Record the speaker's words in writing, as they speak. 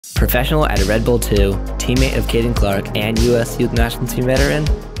Professional at a Red Bull 2, teammate of Caden Clark and U.S. Youth National Team veteran.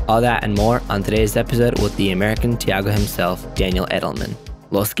 All that and more on today's episode with the American Tiago himself, Daniel Edelman.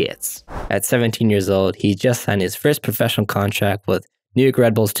 Los Geht's. At 17 years old, he just signed his first professional contract with New York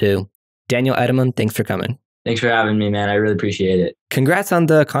Red Bulls 2. Daniel Edelman, thanks for coming. Thanks for having me, man. I really appreciate it. Congrats on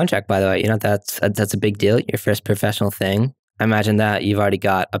the contract, by the way. You know, that's a big deal, your first professional thing. I imagine that you've already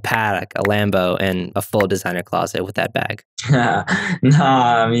got a paddock, a Lambo, and a full designer closet with that bag.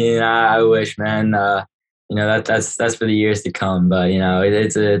 I mean, I wish, man. That's for the years to come. But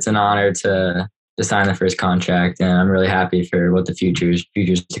it's an honor to sign the first contract, and I'm really happy for what the futures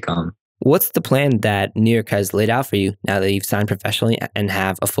to come. What's the plan that New York has laid out for you now that you've signed professionally and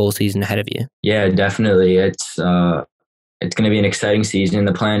have a full season ahead of you? Yeah, definitely. It's going to be an exciting season.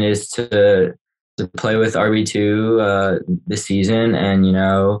 The plan is to play with RB2 this season, and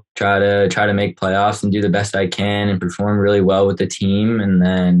try to make playoffs and do the best I can and perform really well with the team. And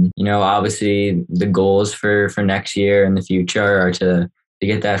then obviously the goals for next year and the future are to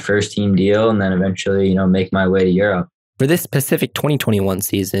get that first team deal, and then eventually make my way to Europe. For this specific 2021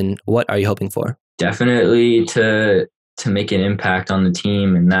 season, what are you hoping for? Definitely to make an impact on the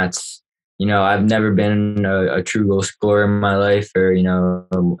team, and that's I've never been a true goal scorer in my life or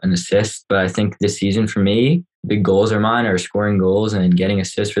an assist, but I think this season for me, big goals are mine are scoring goals and getting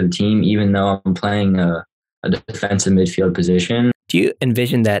assists for the team, even though I'm playing a defensive midfield position. Do you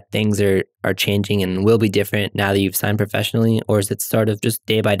envision that things are changing and will be different now that you've signed professionally, or is it sort of just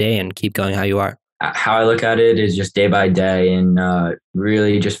day by day and keep going how you are? How I look at it is just day by day, and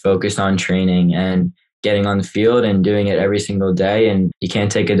really just focus on training and getting on the field and doing it every single day. And you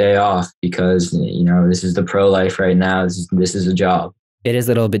can't take a day off because, this is the pro life right now. This is a job. It is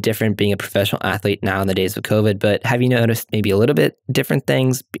a little bit different being a professional athlete now in the days of COVID, but have you noticed maybe a little bit different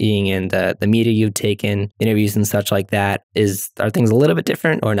things being in the media you've taken, interviews and such like that? Are things a little bit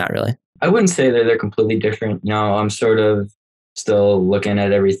different or not really? I wouldn't say that they're completely different. I'm sort of still looking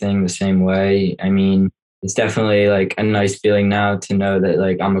at everything the same way. I mean, it's definitely like a nice feeling now to know that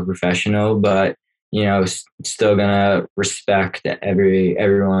like I'm a professional, but still gonna respect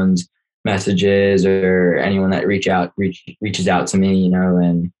everyone's messages or anyone that reaches out to me,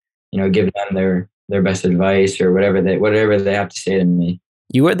 and give them their best advice or whatever they have to say to me.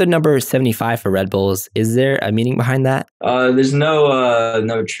 You were the number 75 for Red Bulls. Is there a meaning behind that? There's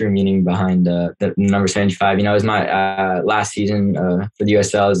no true meaning behind the number 75. It was my last season for the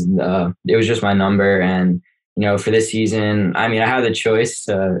USL. It was just my number, and for this season, I mean, I had the choice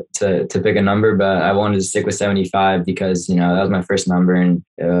to pick a number, but I wanted to stick with 75 because that was my first number, and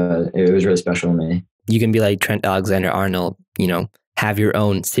it was really special to me. You can be like Trent Alexander-Arnold. Have your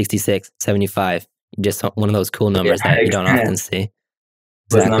own 66, 75. Just one of those cool numbers that you don't often see.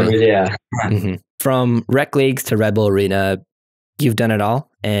 Exactly. Numbers, yeah. Mm-hmm. From rec leagues to Red Bull Arena, you've done it all,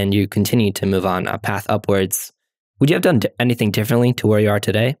 and you continue to move on a path upwards. Would you have done anything differently to where you are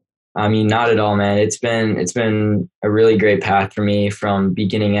today? I mean, not at all, man. It's been a really great path for me from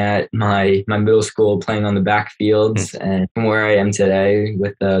beginning at my middle school playing on the backfields and from where I am today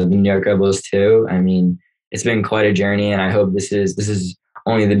with the New York Red Bulls too. I mean, it's been quite a journey, and I hope this is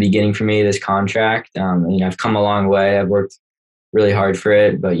only the beginning for me, this contract. I've come a long way. I've worked really hard for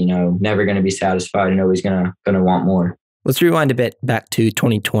it, but never going to be satisfied and always going to want more. Let's rewind a bit back to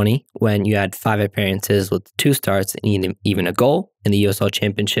 2020 when you had 5 appearances with 2 starts and even a goal in the USL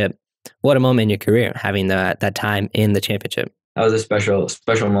Championship. What a moment in your career having that time in the championship. That was a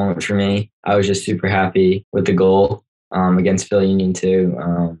special moment for me. I was just super happy with the goal against Philly Union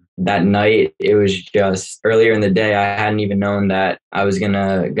too. That night, it was just earlier in the day, I hadn't even known that I was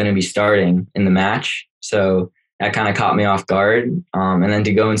gonna be starting in the match. So that kind of caught me off guard. And then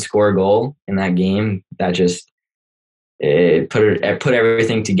to go and score a goal in that game, that just it put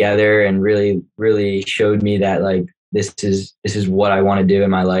everything together and really, really showed me that like this is what I want to do in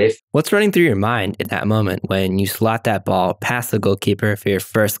my life. What's running through your mind in that moment when you slot that ball past the goalkeeper for your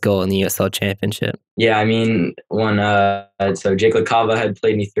first goal in the USL Championship? Yeah, I mean, when so Jake LaCava had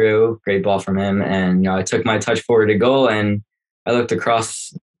played me through, great ball from him, and I took my touch forward to goal, and I looked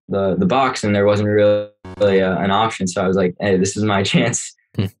across the box, and there wasn't really an option. So I was like, hey, this is my chance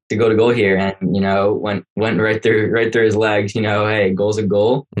to go to goal here, and went right through his legs. Hey, goal's a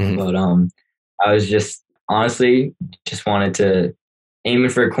goal. Mm-hmm. But I was just honestly just wanted to aim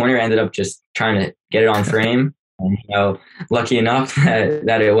it for a corner. Ended up just trying to get it on frame, and lucky enough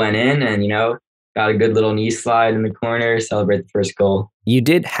that it went in, and got a good little knee slide in the corner, celebrate the first goal. You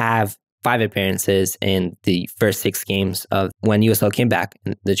did have 5 appearances in the first 6 games of when USL came back,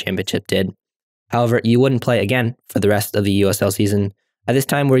 and the championship did. However, you wouldn't play again for the rest of the USL season. At this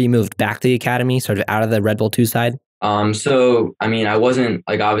time, where you moved back to the academy, sort of out of the Red Bull 2 side? So I mean, I wasn't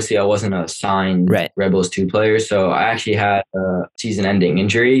like obviously I wasn't a signed Right. Rebels 2 player, so I actually had a season-ending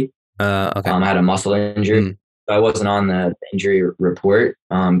injury. Okay. I had a muscle injury. Mm. So I wasn't on the injury report.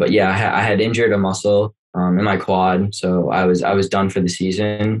 But yeah, I had injured a muscle in my quad, so I was done for the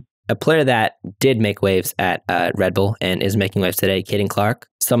season. A player that did make waves at Red Bull and is making waves today, Caden Clark,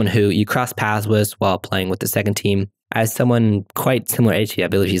 someone who you crossed paths with while playing with the second team. As someone quite similar age to you, I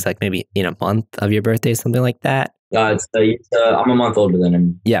believe he's like maybe in a month of your birthday, something like that. I'm a month older than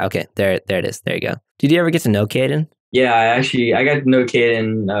him. Yeah, okay, there it is. There you go. Did you ever get to know Caden? Yeah, I got to know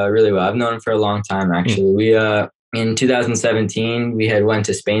Caden really well. I've known him for a long time actually. We in 2017 we had went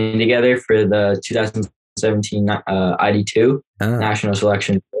to Spain together for the 2017 ID2 national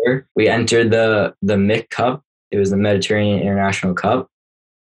selection tour. We entered the MIC Cup. It was the Mediterranean International Cup.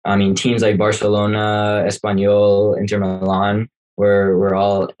 I mean, teams like Barcelona, Espanyol, Inter Milan were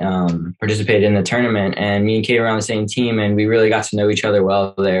all participated in the tournament, and me and Kate were on the same team, and we really got to know each other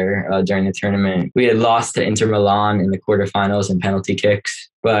well there during the tournament. We had lost to Inter Milan in the quarterfinals in penalty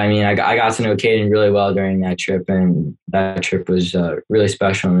kicks, but I mean, I got to know Caden really well during that trip, and that trip was really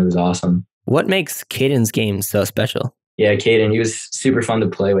special, and it was awesome. What makes Caden's game so special? Yeah, Caden, he was super fun to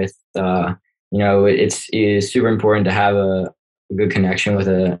play with. It's super important to have a good connection with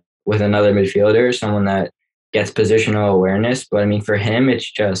another midfielder, someone that gets positional awareness. But I mean, for him, it's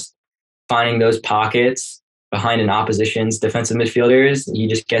just finding those pockets behind an opposition's defensive midfielders. He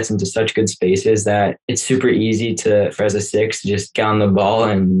just gets into such good spaces that it's super easy for as a six to just get on the ball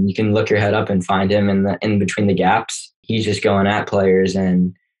and you can look your head up and find him in between the gaps. He's just going at players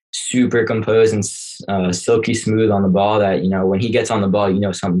and super composed and silky smooth on the ball that, when he gets on the ball,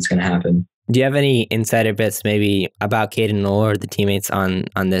 something's going to happen. Do you have any insider bits maybe about Caden or the teammates on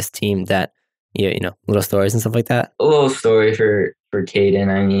this team that, little stories and stuff like that? A little story for Caden.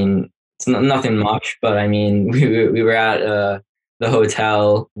 I mean, it's nothing much, but I mean, we were at the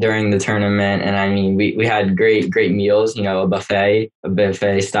hotel during the tournament, and I mean, we had great meals, a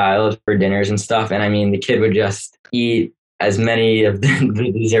buffet style for dinners and stuff. And I mean, the kid would just eat as many of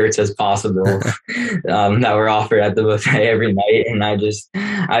the desserts as possible that were offered at the buffet every night, and I just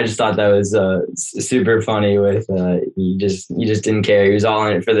thought that was super funny. With he just didn't care. He was all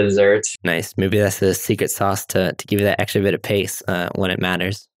in it for the desserts. Nice. Maybe that's the secret sauce to give you that extra bit of pace when it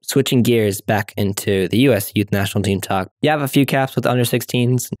matters. Switching gears back into the U.S. youth national team talk. You have a few caps with the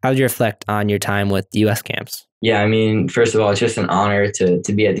under-16s. How did you reflect on your time with the U.S. camps? Yeah, I mean, first of all, it's just an honor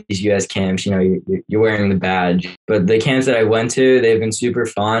to be at these U.S. camps. You're wearing the badge. But the camps that I went to, they've been super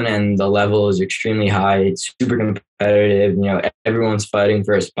fun, and the level is extremely high. It's super competitive. Everyone's fighting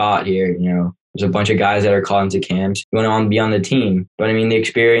for a spot here. There's a bunch of guys that are called into camps who want to be on the team. But I mean, the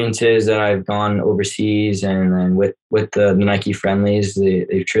experiences that I've gone overseas and with the Nike friendlies,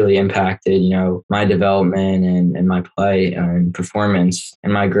 they've truly impacted, my development and my play and performance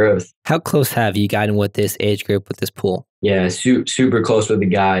and my growth. How close have you gotten with this age group, with this pool? Yeah, super close with the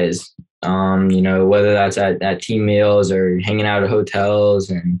guys. Whether that's at team meals or hanging out at hotels,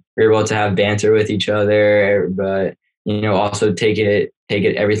 and we're able to have banter with each other, but also take it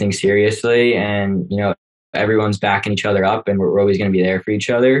everything seriously, and everyone's backing each other up, and we're always going to be there for each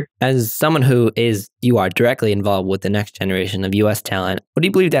other. As someone you are directly involved with the next generation of U.S. talent, what do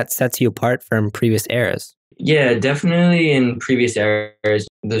you believe that sets you apart from previous eras? Yeah, definitely in previous eras,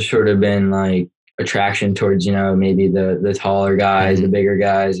 there's sort of been like attraction towards, maybe the taller guys, the bigger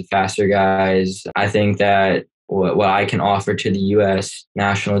guys, the faster guys. I think that what I can offer to the U.S.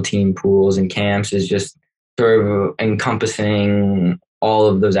 national team pools and camps is just sort of encompassing all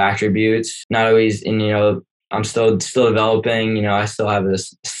of those attributes. Not always I'm still developing, I still have a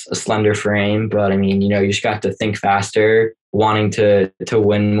slender frame, but I mean, you just got to think faster, wanting to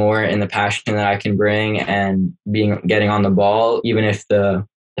win more, and the passion that I can bring and getting on the ball, even if the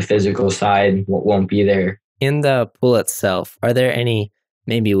physical side won't be there. In the pool itself, are there any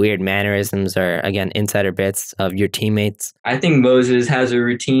maybe weird mannerisms or, again, insider bits of your teammates? I think Moses has a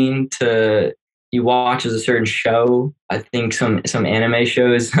routine he watches a certain show. I think some anime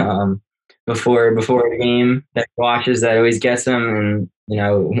shows before a game that he watches that always gets him,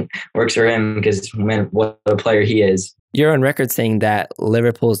 and works for him because what a player he is. You're on record saying that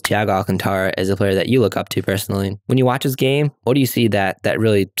Liverpool's Thiago Alcantara is a player that you look up to personally. When you watch his game, what do you see that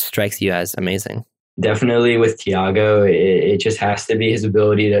really strikes you as amazing? Definitely with Thiago, it just has to be his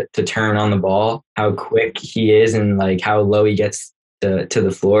ability to turn on the ball, how quick he is, and like how low he gets to the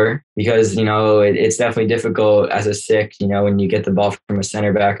floor, because it's definitely difficult as a six, when you get the ball from a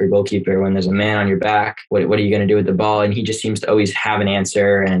center back or goalkeeper, when there's a man on your back, what are you going to do with the ball? And he just seems to always have an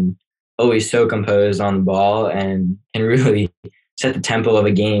answer and always so composed on the ball and can really set the tempo of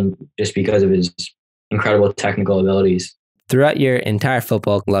a game just because of his incredible technical abilities. Throughout your entire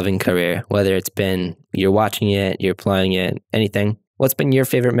football-loving career, whether it's been you're watching it, you're playing it, anything, what's been your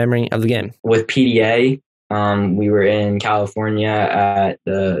favorite memory of the game? With PDA, we were in California at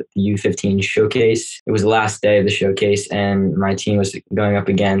the U15 showcase. It was the last day of the showcase, and my team was going up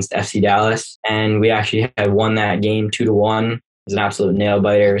against FC Dallas. And we actually had won that game 2-1. It was an absolute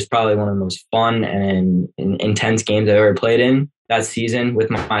nail-biter. It was probably one of the most fun and intense games I've ever played in. That season, with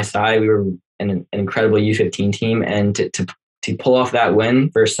my side, we were an incredible U15 team. And to pull off that win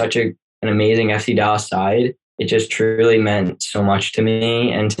for such an amazing FC Dallas side, it just truly meant so much to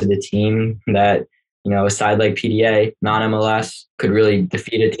me and to the team that, a side like PDA, non-MLS, could really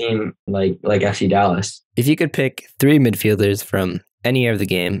defeat a team like FC Dallas. If you could pick 3 midfielders from any year of the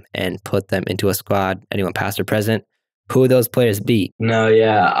game and put them into a squad, anyone past or present, who would those players be?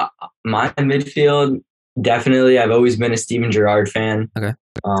 My midfield, definitely. I've always been a Steven Gerrard fan. Okay.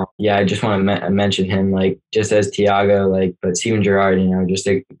 I just want to mention him, just as Thiago, but Steven Gerrard, just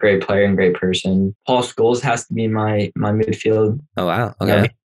a great player and great person. Paul Scholes has to be my midfield. Oh, wow. Okay.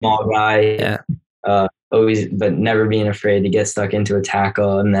 Small guy. Yeah. Always, but never being afraid to get stuck into a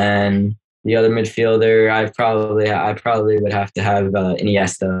tackle. And then the other midfielder, I probably would have to have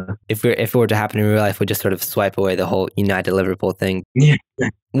Iniesta. If it were to happen in real life, we'd just sort of swipe away the whole United Liverpool thing. Yeah.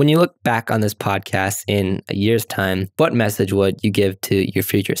 When you look back on this podcast in a year's time, what message would you give to your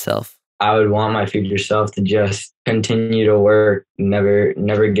future self? I would want my future self to just continue to work, never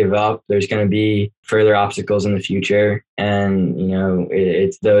give up. There's going to be further obstacles in the future, and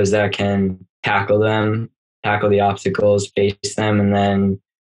it's those that can tackle the obstacles, face them, and then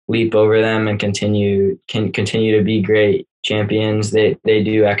leap over them and continue to be great champions. They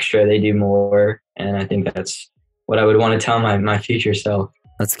do extra, they do more, and I think that's what I would want to tell my future self.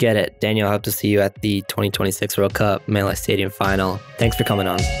 Let's get it. Daniel, I hope to see you at the 2026 World Cup MLS Stadium final. Thanks for coming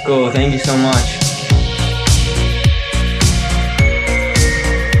on. Cool. Thank you so much.